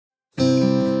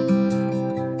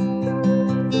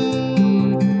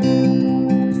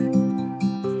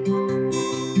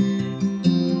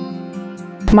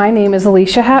My name is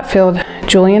Jullian Hatfield.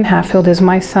 Jullian Hatfield is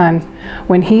my son.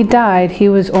 When he died, he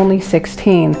was only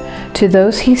 16. To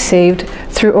those he saved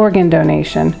through organ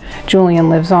donation, Jullian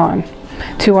lives on.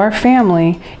 To our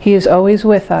family, he is always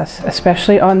with us,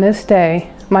 especially on this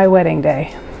day, my wedding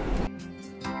day.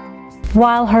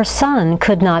 While her son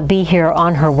could not be here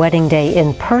on her wedding day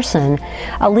in person,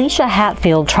 Jullian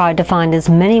Hatfield tried to find as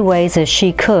many ways as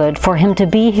she could for him to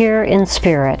be here in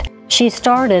spirit. She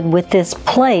started with this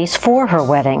place for her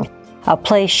wedding, a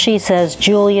place she says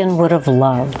Jullian would have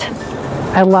loved.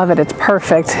 I love it. It's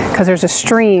perfect because there's a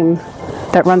stream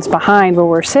that runs behind where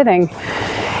we're sitting,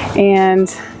 and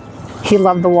he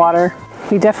loved the water.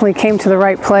 He definitely came to the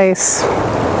right place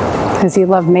because he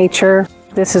loved nature.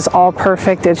 This is all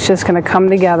perfect. It's just going to come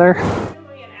together.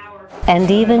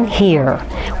 And even here,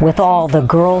 with all the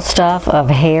girl stuff of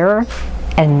hair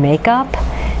and makeup,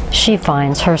 she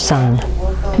finds her son.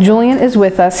 Jullian is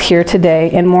with us here today,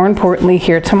 and more importantly,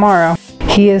 here tomorrow.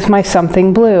 He is my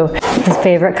something blue. His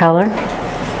favorite color?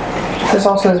 This is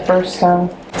also his birthstone.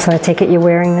 So I take it you're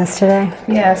wearing this today?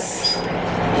 Yes.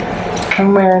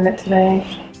 I'm wearing it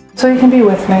today, so you can be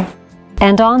with me.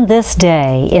 And on this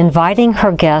day, inviting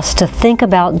her guests to think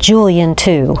about Jullian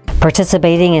too,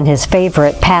 participating in his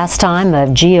favorite pastime of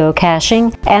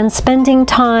geocaching, and spending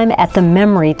time at the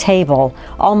memory table,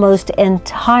 almost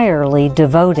entirely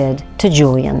devoted to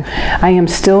Jullian. I am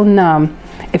still numb.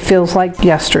 It feels like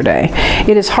yesterday.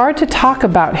 It is hard to talk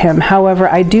about him, however,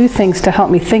 I do things to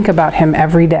help me think about him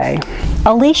every day.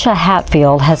 Jullian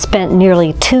Hatfield has spent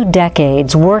nearly 2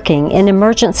 decades working in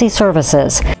emergency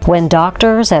services. When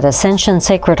doctors at Ascension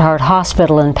Sacred Heart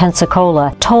Hospital in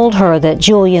Pensacola told her that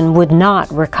Jullian would not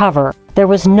recover, there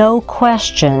was no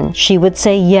question she would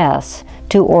say yes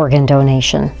to organ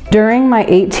donation. During my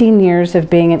 18 years of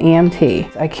being an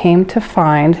EMT, I came to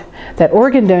find that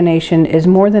organ donation is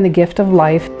more than a gift of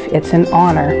life, it's an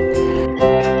honor.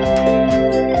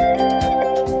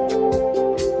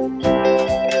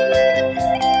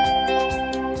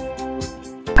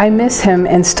 I miss him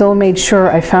and still made sure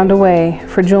I found a way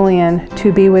for Jullian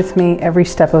to be with me every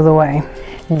step of the way.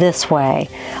 This way,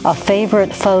 a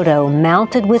favorite photo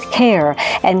mounted with care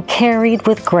and carried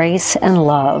with grace and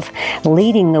love,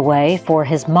 leading the way for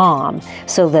his mom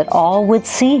so that all would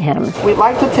see him. We'd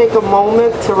like to take a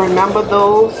moment to remember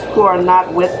those who are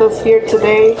not with us here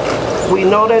today. We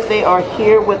know that they are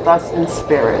here with us in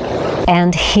spirit.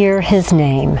 And hear his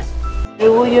name.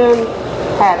 Jullian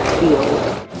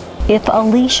Hatfield. If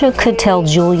Jullian could tell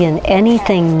Jullian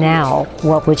anything now,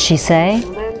 what would she say?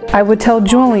 I would tell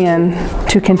Jullian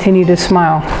to continue to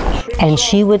smile. And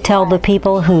she would tell the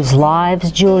people whose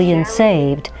lives Jullian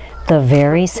saved the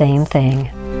very same thing.